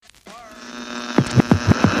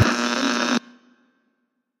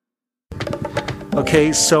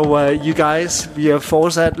Okay, so you guys, vi er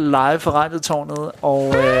fortsat live fra radiotårnet,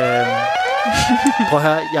 og prøv at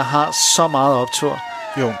høre, jeg har så meget optur.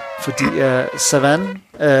 Jo. Fordi Savan,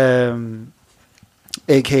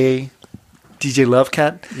 a.k.a. DJ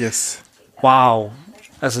Lovecat. Yes. Wow.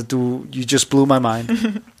 Altså, you just blew my mind.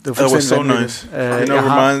 That was so nice.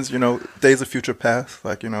 Reminds, Days of Future Past,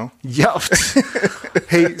 like, Yeah.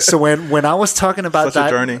 Hey, so when I was talking about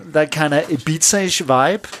that kind of Ibiza-ish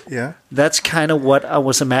vibe, yeah, that's kind of what I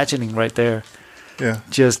was imagining right there. Yeah.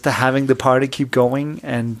 Just having the party keep going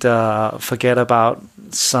and forget about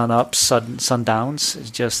sun ups, sundowns.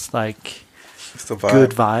 It's just like it's the vibe.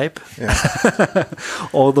 Good vibe. Yeah.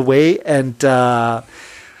 All the way. And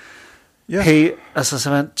yeah. Hey, altså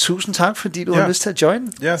Savan, tusind tak, fordi du har lyst til at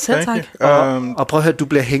join. Yeah, thank you. Og prøv at høre, du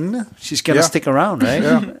bliver hængende. She's gonna stick around, right?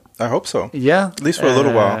 Yeah, I hope so. Yeah. At least for a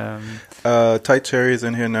little while. Tight Cherry's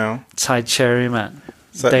in here now. Tight Cherry, man.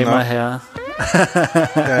 Damer og herrer.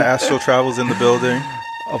 Yeah, Astral Travel's in the building.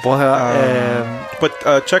 Og prøv at høre. But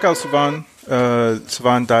check out Savan,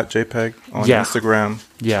 savan.jpg on Instagram.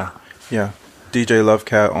 Yeah. Yeah. DJ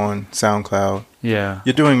Lovecat on SoundCloud. Yeah.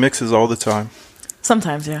 You're doing mixes all the time.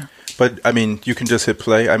 Sometimes, yeah. But, I mean, you can just hit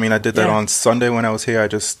play. I mean, I did that on Sunday when I was here. I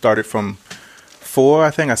just started from 4, I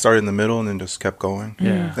think. I started in the middle and then just kept going.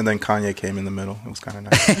 Yeah. And then Kanye came in the middle. It was kind of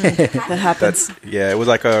nice. That happens. It was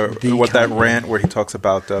like that rant where he talks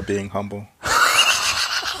about being humble.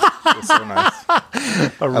 It was so nice.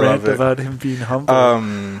 A rant about him being humble.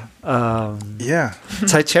 Yeah.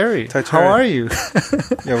 Tight Cherry. How are you?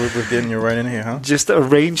 Yeah, we're getting you right in here, huh? Just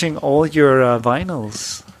arranging all your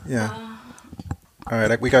vinyls. Yeah. All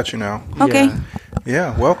right, we got you now. Okay.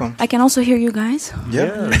 Yeah, welcome. I can also hear you guys.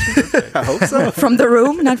 Yeah. I hope so. From the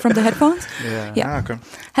room, not from the headphones. Yeah. Okay.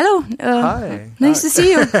 Hello. Hi. Nice to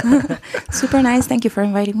see you. Super nice. Thank you for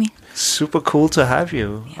inviting me. Super cool to have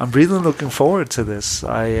you. I'm really looking forward to this.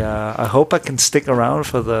 I hope I can stick around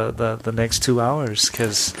for the next 2 hours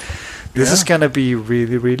because this is going to be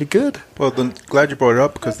really, really good. Well, then, glad you brought it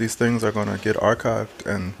up because these things are going to get archived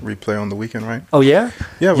and replay on the weekend, right? Oh, yeah?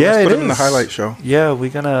 Yeah, we'll just put it in the highlight show. Yeah,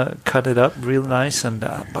 we're going to cut it up real nice. And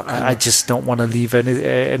I just don't want to leave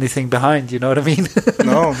anything behind, you know what I mean?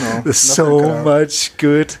 No. There's so much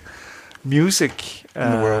good music.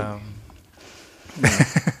 In the world.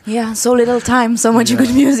 Yeah, so little time. So much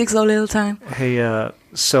good music, so little time. Hey,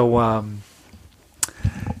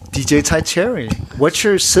 DJ Tight Cherry, what's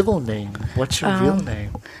your civil name? What's your real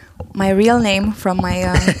name? My real name from my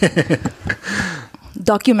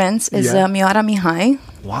documents is Miora Mihai.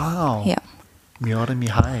 Wow. Yeah. Miora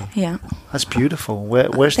Mihai. Yeah. That's beautiful.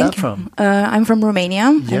 Where's that from? I'm from Romania,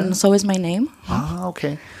 and so is my name. Ah,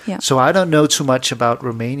 okay. Yeah. So I don't know too much about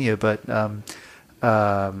Romania, but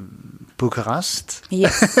Bucharest?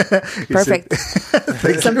 Yes. Perfect.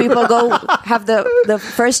 Some people have the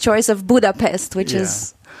first choice of Budapest, which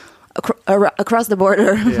is across the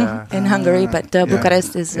border in Hungary, but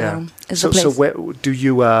Bucharest is the place. So where do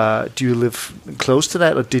you live close to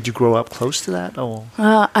that, or did you grow up close to that? Or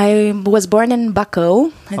I was born in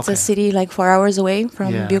Bacău. It's a city like 4 hours away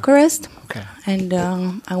from Bucharest. Okay. And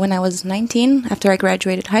when I was 19, after I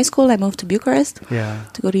graduated high school, I moved to Bucharest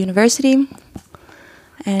to go to university.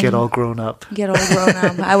 And get all grown up.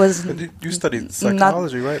 I was. You studied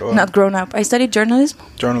psychology, right? Or not grown up. I studied journalism.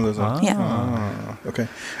 Journalism. Okay.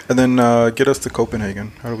 And then get us to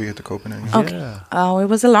Copenhagen. How do we get to Copenhagen? Okay. It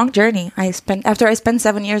was a long journey. After I spent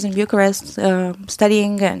 7 years in Bucharest,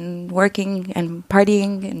 studying and working and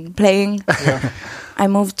partying and playing. I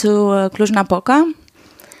moved to Cluj-Napoca,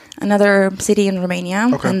 another city in Romania,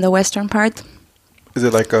 in the western part. Is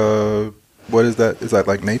it like what is that? Is that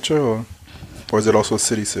like nature or is it also a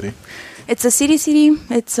city? It's a city.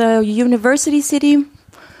 It's a university city.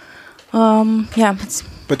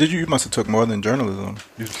 But you must have took more than journalism.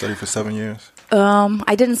 You studied for 7 years.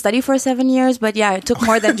 I didn't study for 7 years, but it took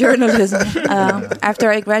more than journalism. After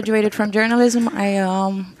I graduated from journalism, I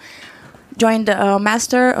joined a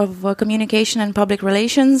Master of Communication and Public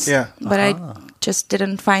Relations. Yeah. But I just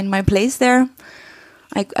didn't find my place there.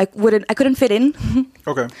 I couldn't fit in.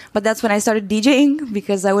 Okay. But that's when I started DJing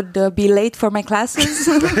because I would be late for my classes.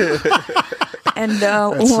 And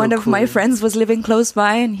one of my friends was living close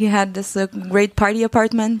by, and he had this great party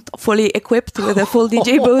apartment, fully equipped with a full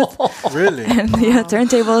DJ booth. Really? And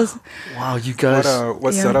turntables. Wow, you guys!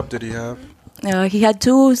 What setup did he have? He had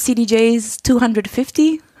 2 CDJs,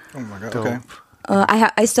 250. Oh my god! Okay.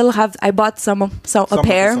 I still have. I bought a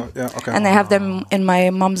pair, and I have them in my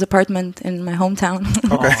mom's apartment in my hometown.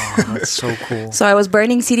 Okay, that's so cool. So I was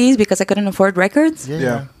burning CDs because I couldn't afford records.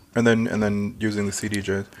 Yeah. And then using the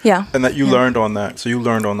CDJs. Yeah. And that you learned on that. So you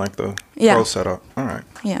learned on like the pro setup. All right.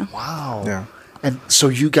 Yeah. Wow. Yeah. And so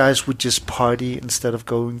you guys would just party instead of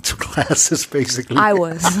going to classes, basically. I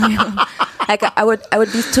was. Like I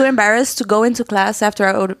would be too embarrassed to go into class after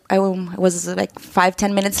I was like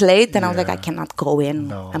 5-10 minutes late. Then I was like, I cannot go in.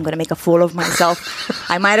 No. I'm gonna make a fool of myself.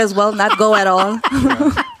 I might as well not go at all.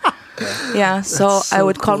 So I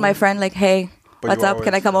would call my friend like, hey, what's up?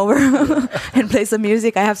 Can I come over and play some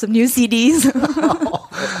music? I have some new CDs.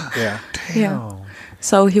 Damn.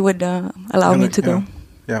 So he would allow me to go.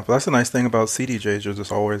 Yeah, but that's the nice thing about CDJs. You're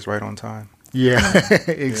just always right on time. Yeah,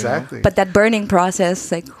 exactly. But that burning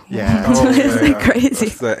process, like, it's like crazy.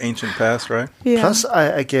 It's the ancient past, right? Yeah. Plus,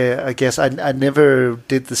 I guess I never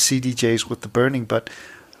did the CDJs with the burning, but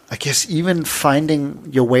I guess even finding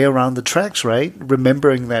your way around the tracks, right?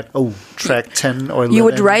 Remembering that, track 10 or 11. You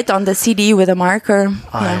would write on the CD with a marker.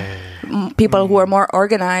 People who were more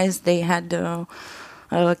organized, they had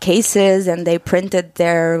cases and they printed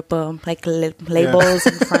their labels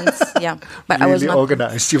and fronts. But really I was not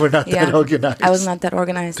organized. You were not that organized. I was not that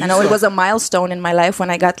organized. I know it was a milestone in my life when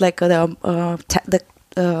I got like like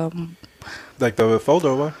the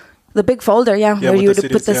folder, what? the big folder, where you would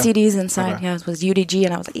CDs, put the CDs inside. Okay. Yeah, it was UDG,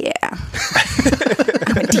 and I was like,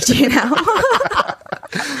 I'm a DJ now.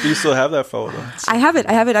 Do you still have that folder? I have it.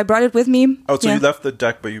 I brought it with me. Oh, so you left the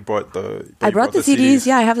deck, but you brought the... I brought the CDs.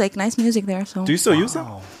 Yeah, I have like nice music there. So. Do you still use them?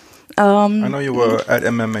 I know you were at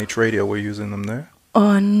MMH Radio. We're using them there.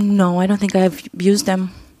 No, I don't think I've used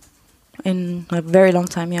them in a very long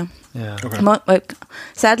time. Yeah. Okay.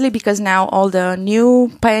 Sadly, because now all the new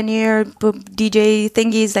Pioneer DJ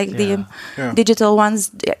thingies, like the digital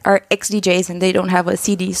ones, are ex-DJs and they don't have a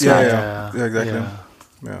CD. So exactly.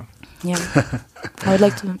 Yeah. I would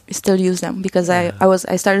like to still use them because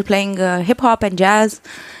I started playing hip hop and jazz,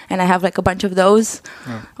 and I have like a bunch of those.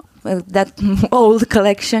 That old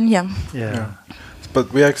collection. Yeah.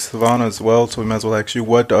 But we asked Savannah as well, so we might as well ask you,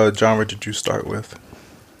 what genre did you start with?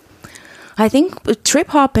 I think trip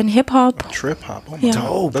hop and hip hop. Trip hop. Oh my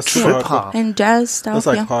God. That's trip hop and jazz stuff. That's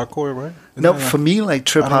like hardcore, right? No, for me, like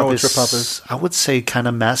trip hop is. I would say kind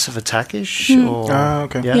of Massive Attack-ish.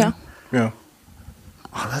 Okay. Yeah.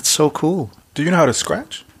 Oh, that's so cool. Do you know how to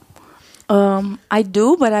scratch? I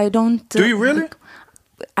do, but I don't. Do you really?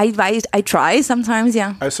 I try sometimes.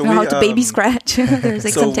 Yeah. So I know how to baby scratch. There's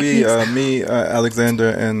like some techniques. Me, Alexander,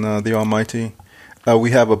 and the Almighty,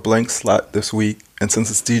 we have a blank slot this week, and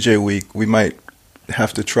since it's DJ week, we might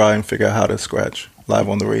have to try and figure out how to scratch live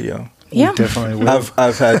on the radio. Yeah, definitely will.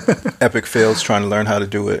 I've had epic fails trying to learn how to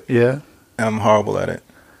do it. Yeah, I'm horrible at it.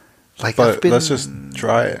 But let's just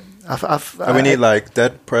try it. We need like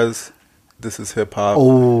Dead Prez. This is hip hop.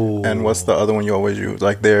 Oh, and what's the other one you always use?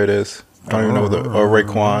 Like There It Is. I don't even know or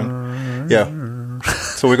Raekwon. Yeah.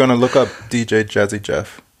 So we're gonna look up DJ Jazzy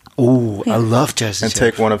Jeff. Oh, I love Jazzy and Jeff.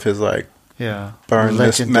 take one of his burn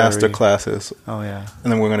master classes. Oh yeah.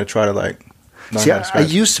 And then we're gonna try to learn how to scratch. I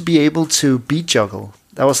used to be able to beat juggle.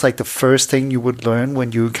 That was like the first thing you would learn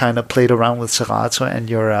when you kind of played around with Serato and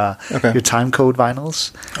your time code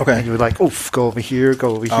vinyls. Okay. And you were like, go over here,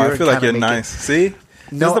 go over here. I feel like you're nice. See?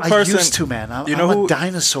 No, I used to, man. I'm a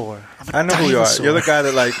dinosaur. I know who you are. You're the guy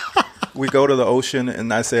that like, we go to the ocean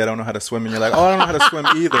and I say I don't know how to swim and you're like, oh, I don't know how to swim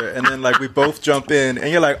either. And then like we both jump in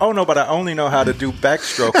and you're like, oh no, but I only know how to do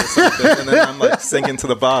backstroke or something. And then I'm like sinking to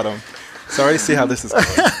the bottom. So I already see how this is going.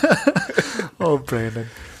 Oh, Brandon.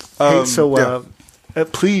 Hey, so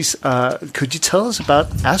please, could you tell us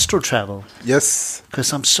about Astro Travel? Yes.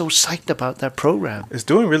 Because I'm so psyched about that program. It's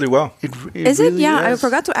doing really well. Is it? Yeah, I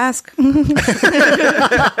forgot to ask.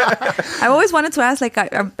 I always wanted to ask, like,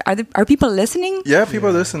 are people listening? Yeah, people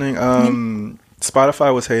are listening.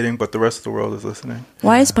 Spotify was hating, but the rest of the world is listening.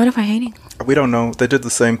 Why is Spotify hating? We don't know. They did the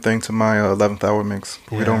same thing to my 11th hour mix,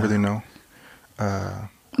 but we don't really know.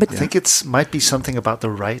 But I think it might be something about the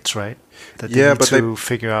rights, right? That they need to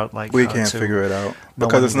figure out. Like we can't figure it out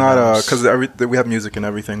because it's not because we have music in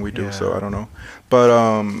everything we do, so I don't know. But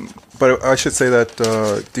I should say that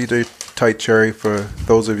DJ Tight Cherry, for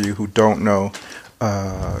those of you who don't know,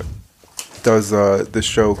 does this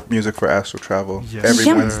show Music for Astro Travel every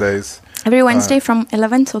Wednesdays. Every Wednesday from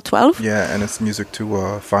 11 till 12. Yeah, and it's music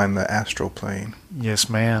to find the astral plane. Yes,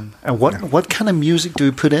 ma'am. And what kind of music do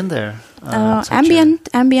you put in there? Ambient,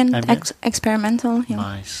 experimental. Yeah.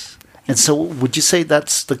 Nice. And so, would you say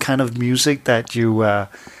that's the kind of music that you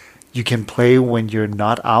can play when you're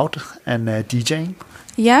not out and DJing?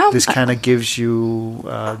 Yeah. This kind of gives you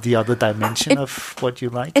the other dimension of what you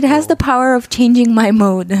like? It has the power of changing my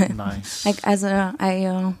mood. Nice. Like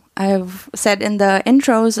I've said in the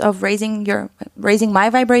intros of raising my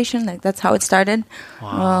vibration, like that's how it started.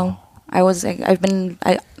 Wow.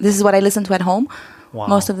 This is what I listen to at home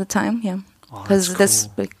most of the time. Yeah. because this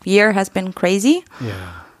year has been crazy.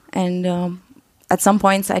 Yeah. And at some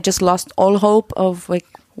points, I just lost all hope of I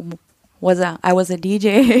was a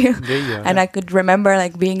DJ, and I could remember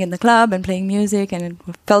like being in the club and playing music, and it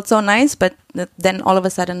felt so nice. But then all of a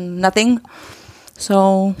sudden, nothing.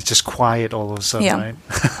 So It's just quiet all of a sudden, right?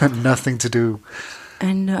 Nothing to do.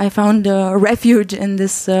 And I found a refuge in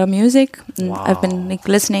this music. And Wow. I've been like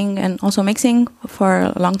listening and also mixing for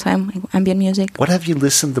a long time, like, ambient music. What have you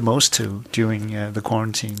listened the most to during the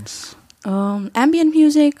quarantines? Ambient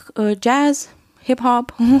music, jazz, hip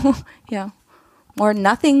hop, yeah, or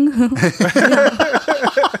nothing.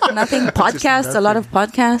 Nothing. Podcasts, a lot of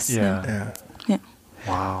podcasts. Yeah.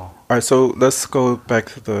 Wow. All right, so let's go back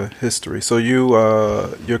to the history. So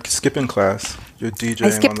you're skipping class. You're DJing. I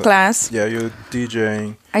skipped class. Yeah, you're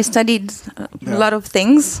DJing. I studied a lot of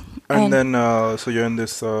things. And then, so you're in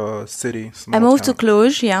this city. I moved town. to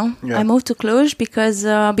Cluj. Yeah, I moved to Cluj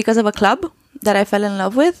because of a club that I fell in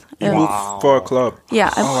love with. You moved for a club. Yeah.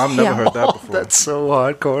 I've never heard that before. That's so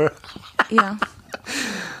hardcore. Yeah.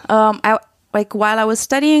 While I was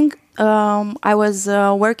studying, I was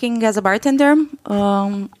working as a bartender.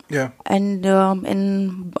 And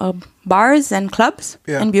in bars and clubs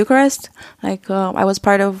in Bucharest. Like I was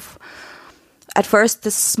part of, at first,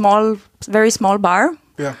 this very small bar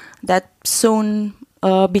that soon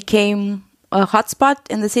became a hotspot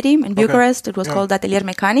in the city in Bucharest. It was called Atelier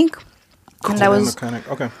Mechanic. And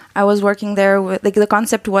I was working there with, like, the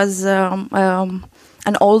concept was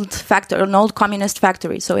an old factory, an old communist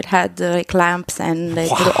factory. So it had like lamps and like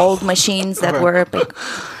the old machines that were like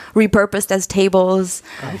repurposed as tables.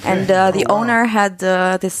 And the owner had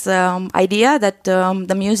this idea that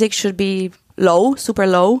the music should be low, super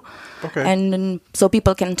low. And so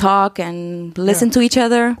people can talk and listen to each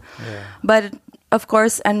other. But of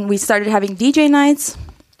course, and we started having DJ nights.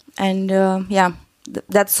 And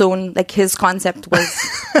that soon, like, his concept was...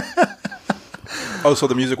 Oh, so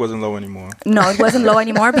the music wasn't low anymore? No, it wasn't low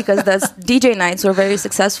anymore because the DJ nights were very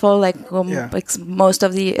successful. Like most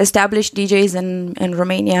of the established DJs in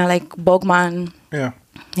Romania, like Bogman.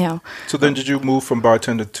 Yeah. So then, did you move from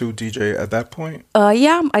bartender to DJ at that point?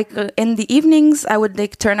 In the evenings, I would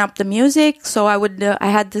like turn up the music. So I would.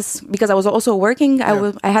 I had this because I was also working.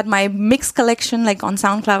 I had my mix collection, like on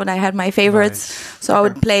SoundCloud. I had my favorites. Nice. So I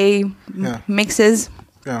would play mixes.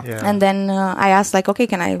 And then I asked, like, okay,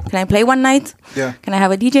 can I play one night? Can I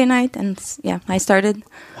have a DJ night? And I started.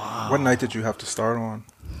 Wow. What night did you have to start on?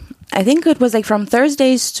 I think it was like from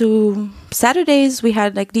Thursdays to Saturdays. We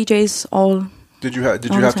had like DJs all. Did you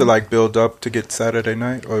have to like build up to get Saturday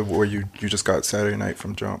night, or you just got Saturday night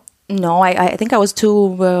from jump? No, I think I was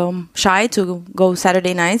too shy to go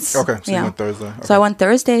Saturday nights. Okay, so you went Thursday. Okay. So I went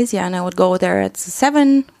Thursdays, and I would go there at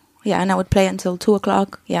 7. And I would play until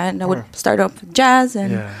 2:00. And I would start off with jazz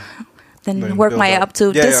and then work my up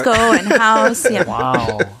to disco and house.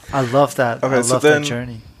 Wow, I love that. Okay, I love that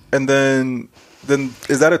journey. And then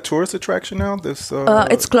is that a tourist attraction now? This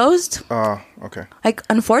it's closed. Okay. Like,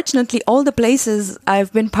 unfortunately, all the places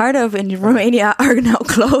I've been part of in Romania are now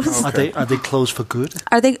closed. Okay. Are they closed for good?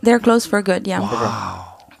 They're closed for good? Yeah. Wow.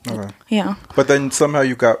 Okay. Yeah. But then somehow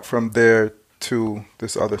you got from there to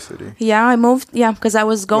this other city. Yeah, I moved. Yeah, because I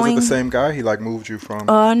was going. Was it the same guy? He like moved you from?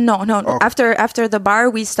 No. Okay. After the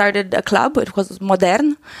bar, we started a club. It was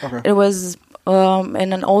modern. Okay. It was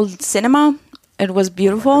in an old cinema. It was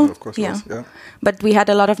beautiful. Of course, it was. But we had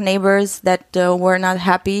a lot of neighbors that were not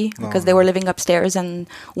happy because they were living upstairs. And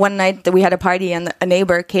one night we had a party, and a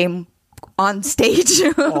neighbor came on stage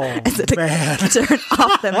and turned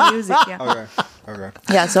off the music. Yeah. Okay.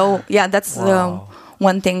 Yeah. So that's.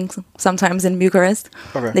 One thing sometimes in Bucharest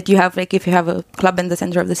that you have, like, if you have a club in the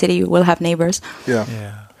center of the city, you will have neighbors. Yeah.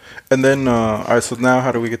 And then, all right. So now,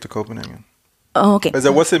 how do we get to Copenhagen? Okay. Is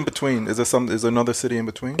there what's in between? Is there another city in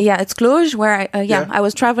between? Yeah, it's Cluj, where I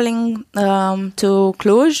was traveling to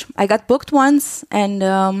Cluj. I got booked once, and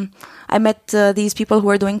I met these people who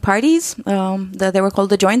were doing parties. They were called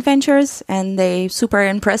the Joint Ventures, and they super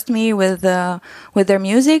impressed me with their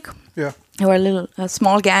music. Yeah. They were a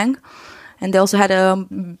small gang. And they also had a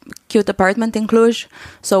cute apartment in Cluj.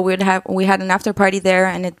 So we had an after party there,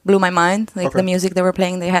 and it blew my mind. Like the music they were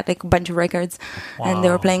playing, they had like a bunch of records, and they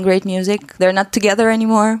were playing great music. They're not together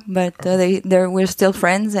anymore, but we're still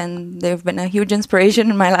friends, and they've been a huge inspiration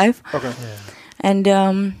in my life. Okay. And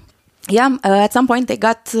at some point they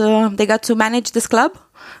got to manage this club,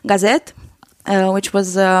 Gazette, which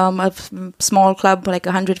was a small club, like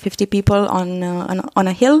 150 people on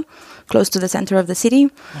a hill close to the center of the city.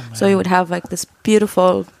 So you would have like this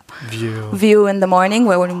beautiful view in the morning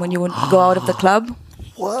when you would go out of the club.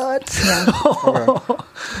 What?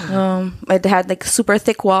 It had like super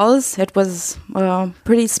thick walls. It was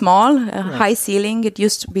pretty small, high ceiling. It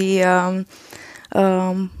used to be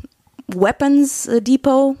weapons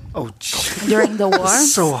depot during the war.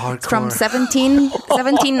 So hardcore. From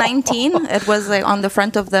 1719. It was like on the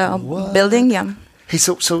front of the building. Yeah. Hey,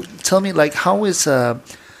 so tell me, like, how is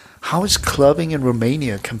clubbing in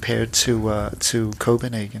Romania compared to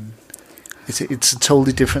Copenhagen? It's a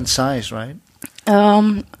totally different size, right?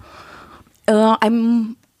 I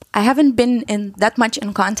haven't been that much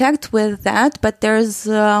in contact with that, but there's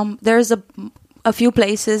a few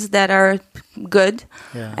places that are good,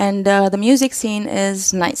 and the music scene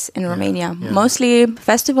is nice in Romania. Yeah. Mostly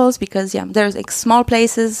festivals, because there's like small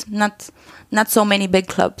places, not so many big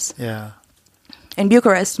clubs. Yeah. In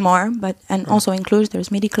Bucharest more, and also in Cluj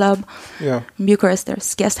there's MIDI club. Yeah. In Bucharest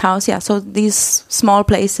there's guest house. Yeah. So these small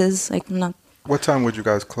places, like not. What time would you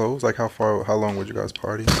guys close? Like how long would you guys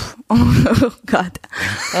party? Oh God.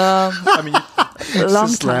 I mean, long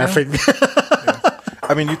just time. Laughing.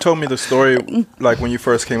 I mean, you told me the story like when you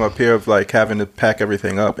first came up here of like having to pack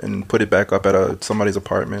everything up and put it back up at somebody's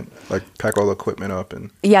apartment, like pack all the equipment up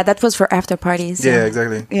and. Yeah, that was for after parties. Yeah,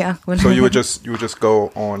 exactly. Yeah. So you would just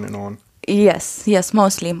go on and on. Yes,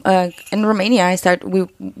 mostly. In Romania, we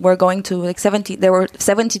were going to like 70. There were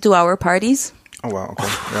 72-hour parties. Oh wow! Okay,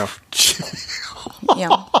 yeah.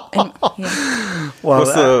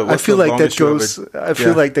 Well, I feel like that goes. I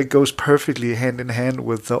feel like that goes perfectly hand in hand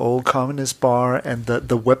with the old communist bar and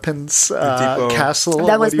the weapons castle.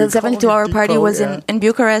 That was the 72-hour party. Was in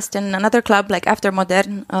Bucharest in another club like after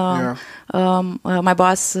Modern. My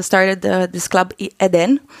boss started this club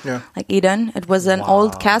Eden. Yeah. Like Eden. It was an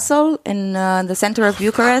old castle in the center of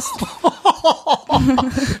Bucharest.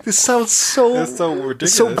 This sounds so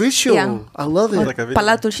ridiculous. So visual. Yeah. I love it.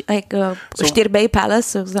 Palatul, Știrbei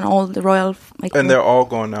Palace. It was an old royal. And they're all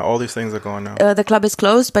gone now. All these things are gone now. The club is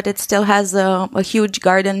closed, but it still has a huge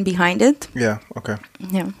garden behind it. Yeah. Okay.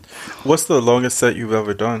 Yeah. What's the longest set you've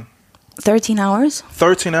ever done? 13 hours.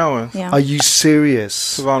 13 hours? Yeah. Are you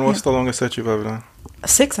serious? Sivan, what's the longest set you've ever done?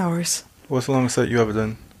 6 hours. What's the longest set you ever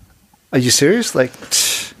done? Are you serious? Like,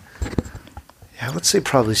 I would say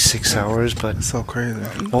probably 6 hours, but... It's so crazy.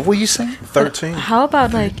 What were you saying? 13. How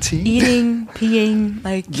about like 13? Eating, peeing,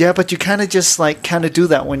 like... Yeah, but you kind of just do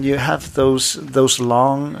that when you have those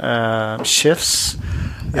long shifts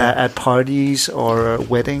at parties or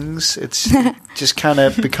weddings. It's just kind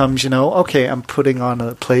of becomes, okay, I'm putting on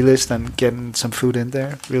a playlist and getting some food in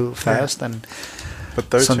there real fast and... But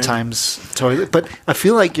 13. Sometimes toilet, but I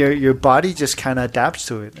feel like your body just kind of adapts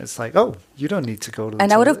to it. It's like, oh, you don't need to go to the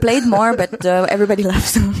toilet. I would have played more, but everybody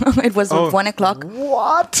left. It was 1 o'clock.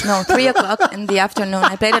 What? No, 3 o'clock in the afternoon.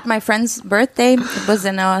 I played at my friend's birthday. It was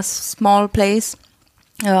in a small place.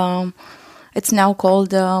 It's now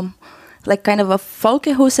called like kind of a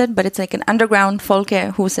folkehuset, but it's like an underground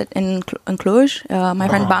folkehuset in Cluj. My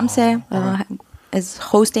friend Bamse is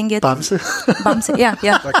hosting it. Bamse? Bamse, yeah.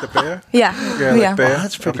 Like the bear? Yeah. Like bear? Oh,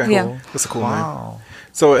 that's pretty cool. Yeah. That's a cool name.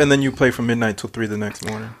 So, and then you play from midnight till 3 the next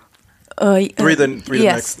morning? 3 the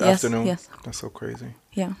next afternoon? Yes. That's so crazy.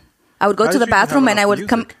 Yeah. I would go to the bathroom and I would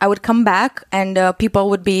come back and people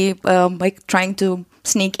would be like trying to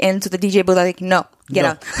sneak into the DJ booth. Like, no, get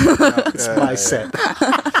out. It's my set.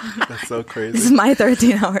 That's so crazy. This is my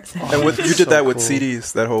 13 hours. And you did that with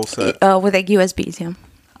CDs, that whole set? With like USBs, yeah.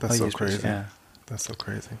 That's so crazy. Yeah. That's so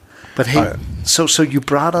crazy. But hey, so you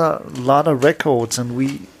brought a lot of records and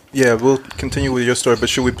we... Yeah, we'll continue with your story, but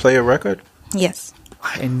should we play a record? Yes.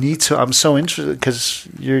 I need to. I'm so interested because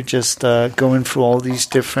you're just going through all these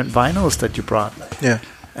different vinyls that you brought. Yeah.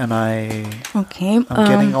 And I'm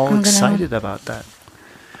getting all excited about that.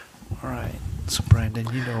 All right. So Brandon,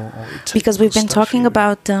 all the because we've been talking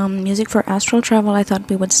about music for astral travel, I thought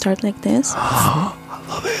we would start like this. I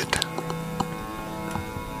love it.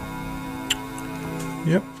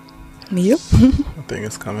 Yep. Yep. I think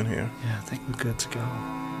it's coming here. Yeah, I think we're good to go.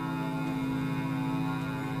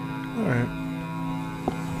 All right.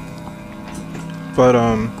 But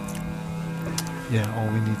yeah, all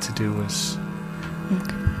we need to do is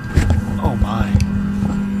oh my,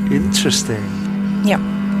 interesting. Yeah.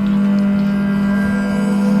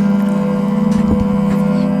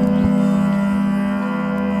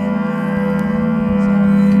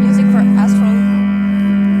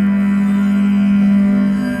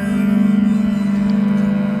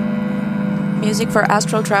 Music for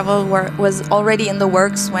astral travel was already in the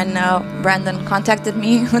works when Brandon contacted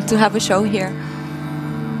me to have a show here.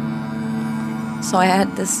 So I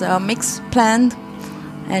had this mix planned,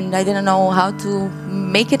 and I didn't know how to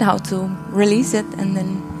make it, how to release it. And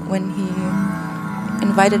then when he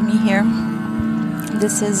invited me here,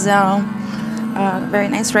 This is a very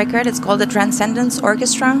nice record. It's called the Transcendence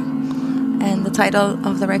Orchestra, and the title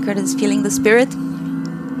of the record is Feeling the Spirit.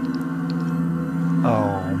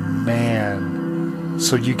 Oh man.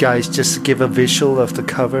 So you guys, just to give a visual of the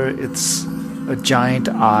cover, it's a giant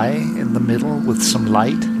eye in the middle with some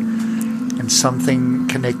light and something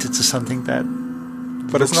connected to something that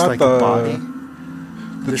But looks it's not like the a body.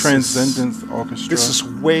 The This Transcendence is- Orchestra. This is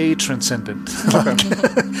way transcendent.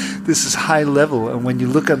 This is high level, and when you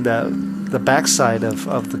look at the backside of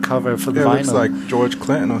the cover for the yeah, it vinyl, looks like George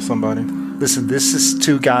Clinton or somebody. listen, this is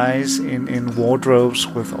two guys in wardrobes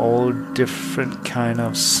with all different kind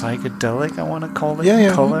of psychedelic, I want to call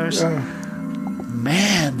it, colors. Yeah.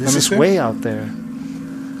 Man, this Let me is see. way out there.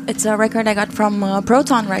 It's a record I got from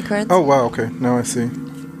Proton Records. Oh wow, okay, now I see.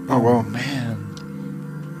 Oh wow, man.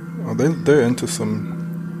 oh, they're into some.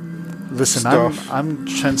 Listen, Stuff. I'm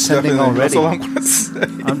transcending Definitely, already. that's all I'm gonna say.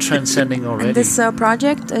 I'm transcending already. And this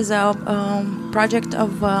project is a project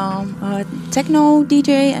of a techno DJ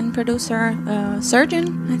and producer, Surgeon,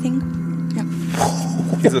 I think. Yeah.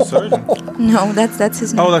 He's a surgeon. No, that's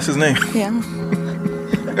his name. Oh, that's his name. Yeah.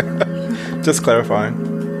 Just clarifying.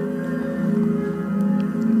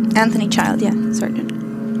 Anthony Child, yeah, Surgeon.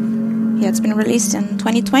 Yeah, it's been released in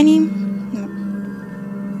 2020.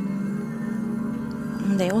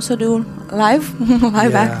 And they also do live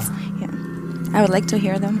acts. Yeah. I would like to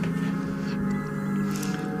hear them.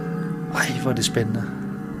 Ej, hvor er det spændende.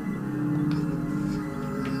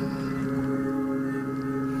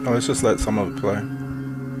 Oh, let's just let some of it play.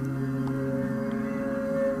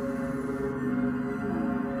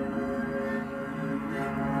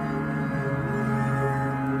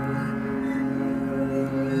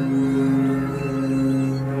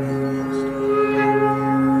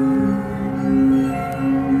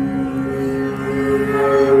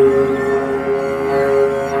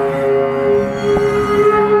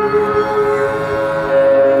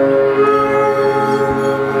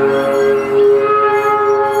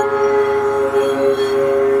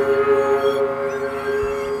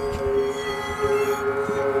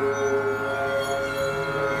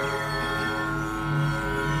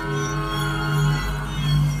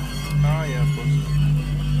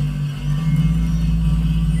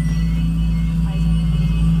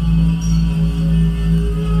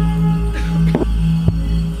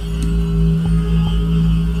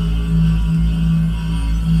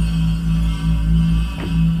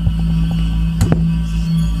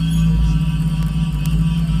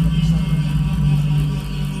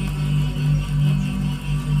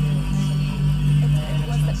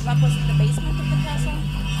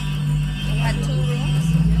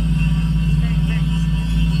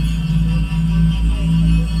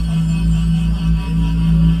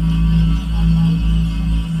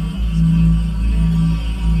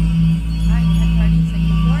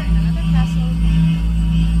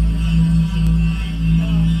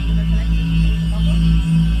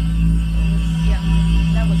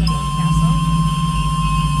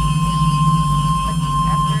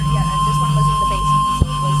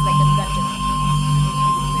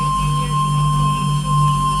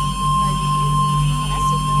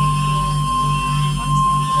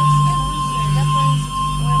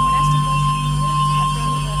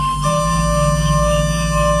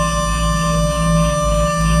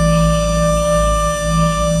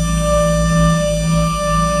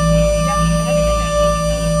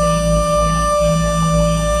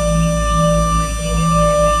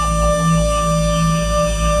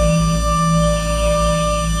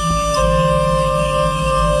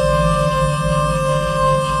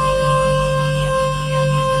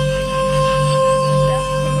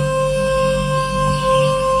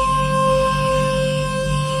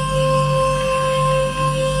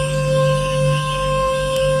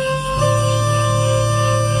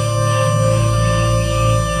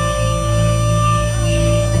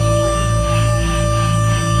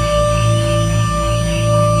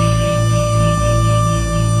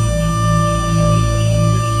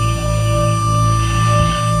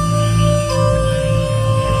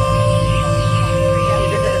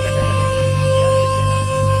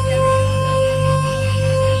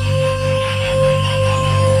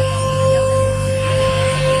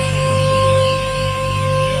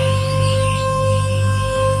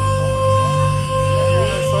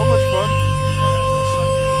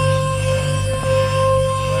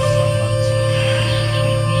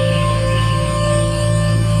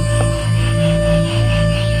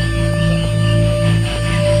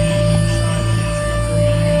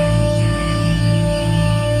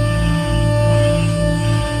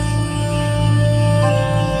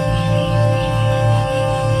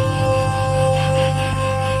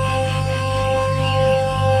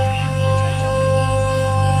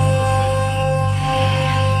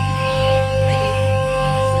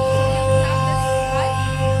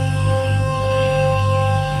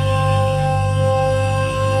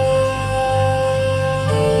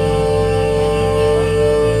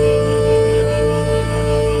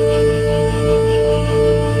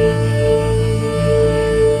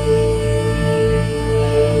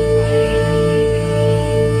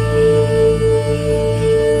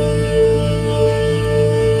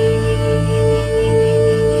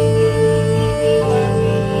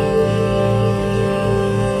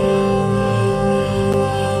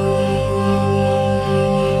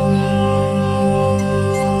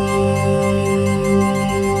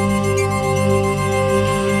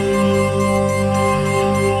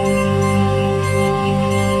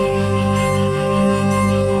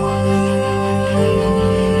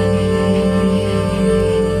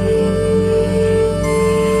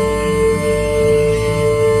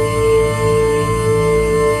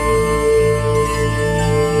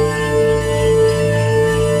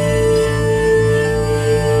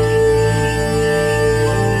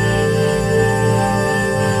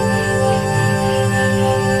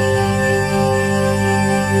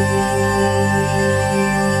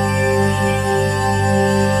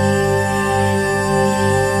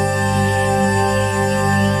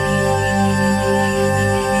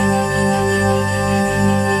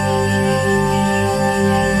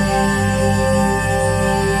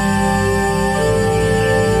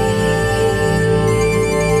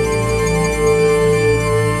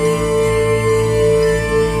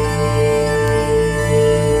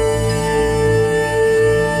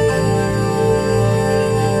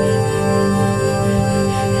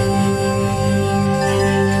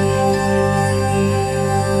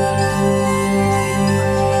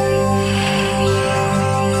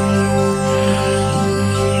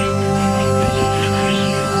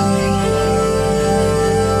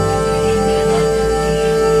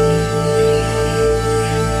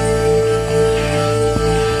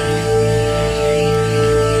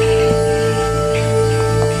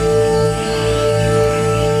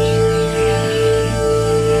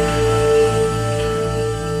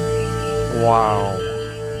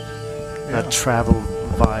 that travel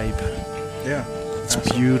vibe. Yeah. It's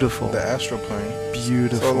beautiful. The astral plane.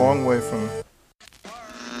 Beautiful. So a long way from